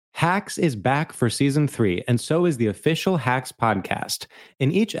Hacks is back for season 3, and so is the official Hacks podcast.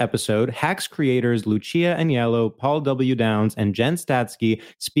 In each episode, Hacks creators Lucia Aniello, Paul W. Downs, and Jen Statsky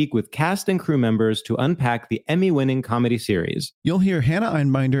speak with cast and crew members to unpack the Emmy-winning comedy series. You'll hear Hannah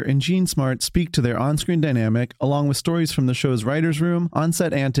Einbinder and Gene Smart speak to their on-screen dynamic, along with stories from the show's writer's room,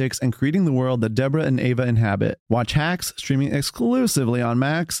 on-set antics, and creating the world that Deborah and Ava inhabit. Watch Hacks, streaming exclusively on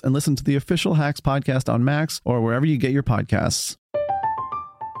Max, and listen to the official Hacks podcast on Max or wherever you get your podcasts.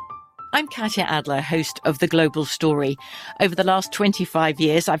 I'm Katya Adler, host of The Global Story. Over the last 25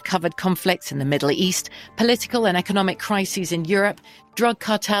 years, I've covered conflicts in the Middle East, political and economic crises in Europe, drug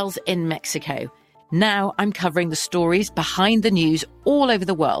cartels in Mexico. Now I'm covering the stories behind the news all over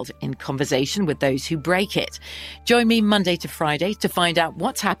the world in conversation with those who break it. Join me Monday to Friday to find out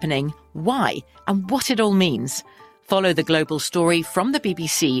what's happening, why, and what it all means. Follow The Global Story from the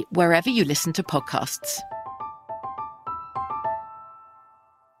BBC wherever you listen to podcasts.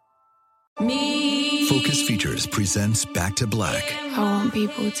 Focus Features presents Back to Black. I want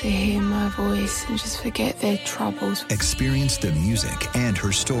people to hear my voice and just forget their troubles. Experience the music and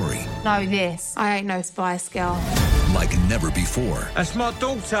her story. Know this, I ain't no Spice Girl. Like never before. That's my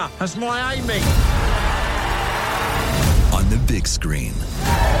daughter. That's my Amy. On the big screen.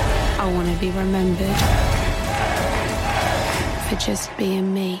 I want to be remembered for just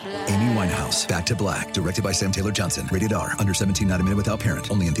being me. Amy Winehouse, Back to Black, directed by Sam Taylor Johnson. Rated R, under 17, not admitted without parent.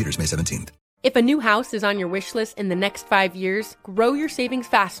 Only in theaters May 17th. If a new house is on your wish list in the next 5 years, grow your savings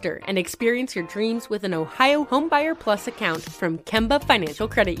faster and experience your dreams with an Ohio Homebuyer Plus account from Kemba Financial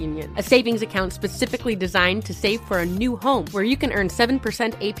Credit Union. A savings account specifically designed to save for a new home, where you can earn 7%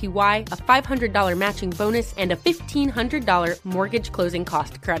 APY, a $500 matching bonus, and a $1,500 mortgage closing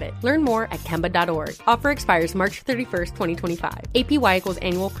cost credit. Learn more at Kemba.org. Offer expires March 31st, 2025. APY equals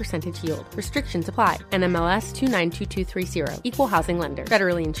annual percentage yield. Restrictions apply. NMLS 292230. Equal housing lender.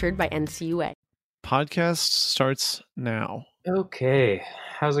 Federally insured by NCUA. Podcast starts now. Okay,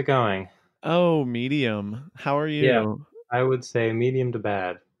 how's it going? Oh, medium. How are you? Yeah, I would say medium to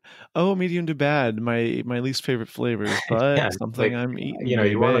bad. Oh, medium to bad. My least favorite flavors, but Yeah, something like, I'm eating.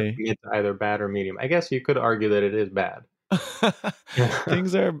 You want to get to either bad or medium. I guess you could argue that it is bad.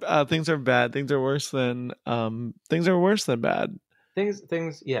 Things are bad. Things are worse than bad.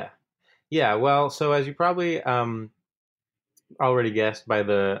 Yeah. Well, so as you probably already guessed by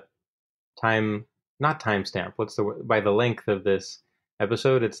the not timestamp. What's the word? By the length of this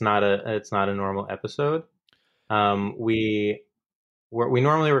episode, it's not a normal episode. We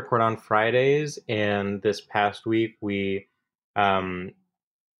normally record on Fridays, and this past week we were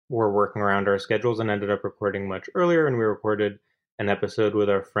working around our schedules and ended up recording much earlier, and we recorded an episode with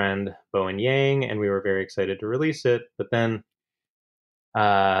our friend Bowen Yang, and we were very excited to release it. But then,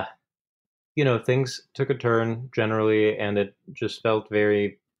 things took a turn generally, and it just felt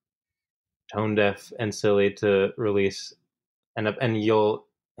very tone deaf and silly to release and you'll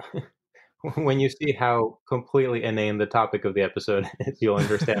when you see how completely inane the topic of the episode is, you'll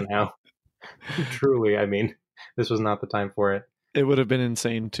understand how truly, this was not the time for it. It would have been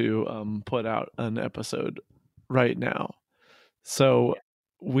insane to put out an episode right now. So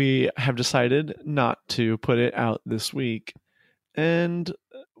we have decided not to put it out this week, and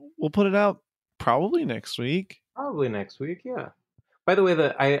we'll put it out probably next week. Yeah. By the way,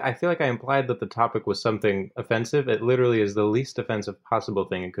 I feel like I implied that the topic was something offensive. It literally is the least offensive possible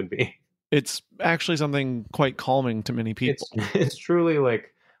thing it could be. It's actually something quite calming to many people. It's truly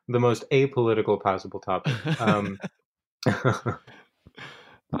like the most apolitical possible topic.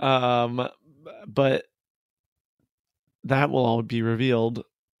 But that will all be revealed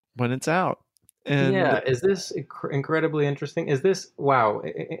when it's out. And yeah, is this incredibly interesting? Is this, wow,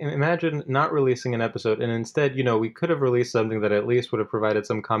 imagine not releasing an episode, and instead, we could have released something that at least would have provided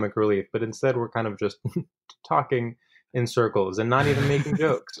some comic relief, but instead we're kind of just talking in circles and not even making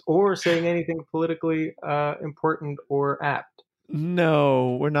jokes or saying anything politically important or apt.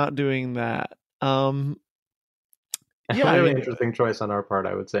 No, we're not doing that. Yeah, really interesting choice on our part,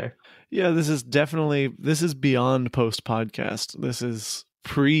 I would say. Yeah, this is beyond post podcast. This is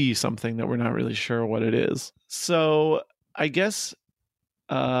pre something that we're not really sure what it is. So I guess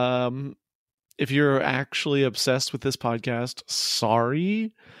if you're actually obsessed with this podcast,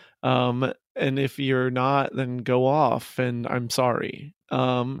 sorry. And if you're not, then go off, and I'm sorry.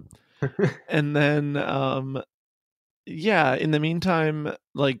 And then in the meantime,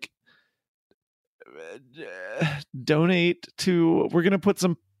 donate to, we're gonna put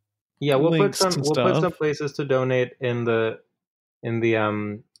some we'll put some places to donate in the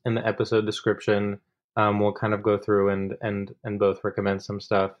episode description. We'll kind of go through and both recommend some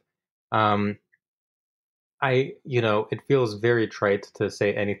stuff. it feels very trite to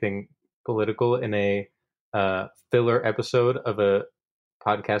say anything political in a filler episode of a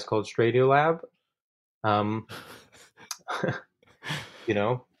podcast called Stradiolab.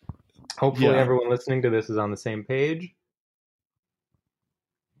 Hopefully everyone listening to this is on the same page.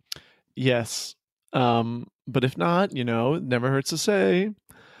 Yes. But if not, it never hurts to say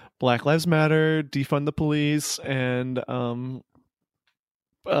Black Lives Matter, defund the police, and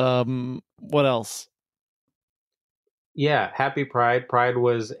what else? Yeah, happy Pride. Pride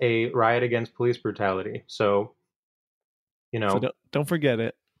was a riot against police brutality. So, So don't forget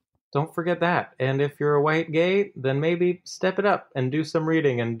it. Don't forget that. And if you're a white gay, then maybe step it up and do some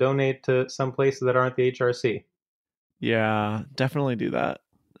reading and donate to some places that aren't the HRC. Yeah, definitely do that.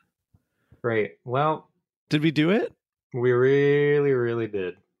 Great. Well, did we do it? We really, really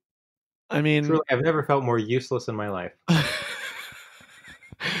did. I mean, truly, I've never felt more useless in my life.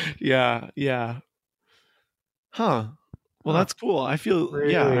 Yeah. Huh. Well, that's cool. I feel,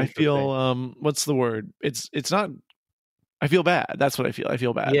 really what's the word? It's not, I feel bad. That's what I feel. I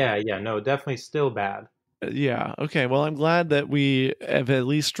feel bad. Yeah. No, definitely still bad. Yeah. Okay. Well, I'm glad that we have at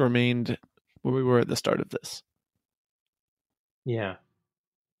least remained where we were at the start of this. Yeah.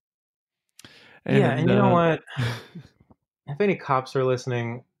 And you know what? If any cops are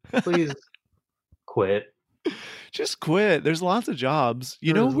listening, please quit. Just quit. There's lots of jobs.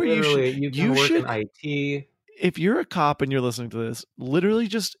 You know where you can work in IT. If you're a cop and you're listening to this, literally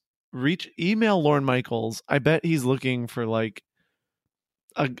just email Lorne Michaels. I bet he's looking for like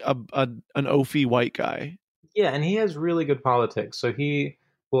an oafy white guy. Yeah, and he has really good politics, so he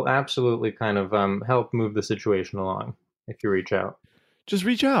will absolutely kind of help move the situation along if you reach out. Just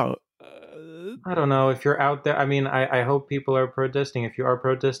reach out. I don't know if you're out there. I mean, I hope people are protesting. If you are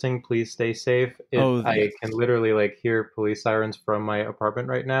protesting, please stay safe. I can literally like hear police sirens from my apartment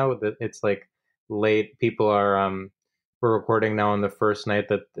right now. That it's like late. People are we're recording now on the first night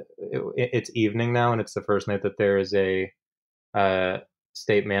that it's evening now, and it's the first night that there is a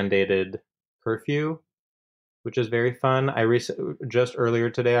state mandated curfew, which is very fun. Just earlier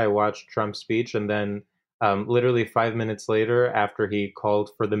today, I watched Trump's speech, and then literally 5 minutes later, after he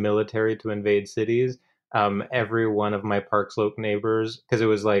called for the military to invade cities, every one of my Park Slope neighbors, because it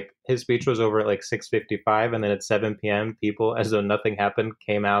was like his speech was over at like 6:55, and then at 7 p.m., people, as though nothing happened,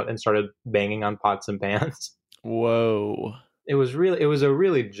 came out and started banging on pots and pans. Whoa! It was a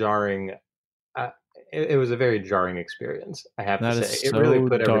really jarring. It was a very jarring experiare, I have to say. It really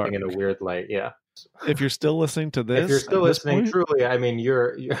put everything in a weird light. Yeah. If you're still listening to this, if you're still listening, truly, I mean, you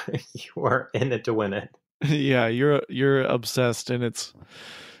are in it to win it. Yeah, you're obsessed, and it's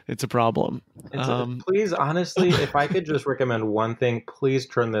a problem. Please, honestly, if I could just recommend one thing, please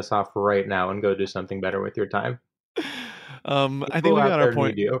turn this off right now and go do something better with your time. I think we got our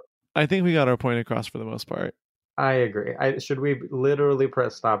point. I think we got our point across for the most part. I agree. Should we literally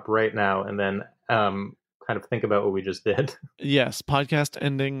press stop right now and then kind of think about what we just did? Yes, podcast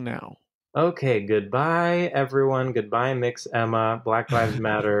ending now. Okay, goodbye, everyone. Goodbye, Mix Emma. Black Lives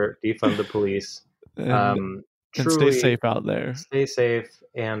Matter. Defund the police. And stay safe out there. Stay safe.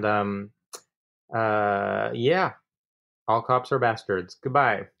 And yeah, all cops are bastards.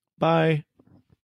 Goodbye. Bye.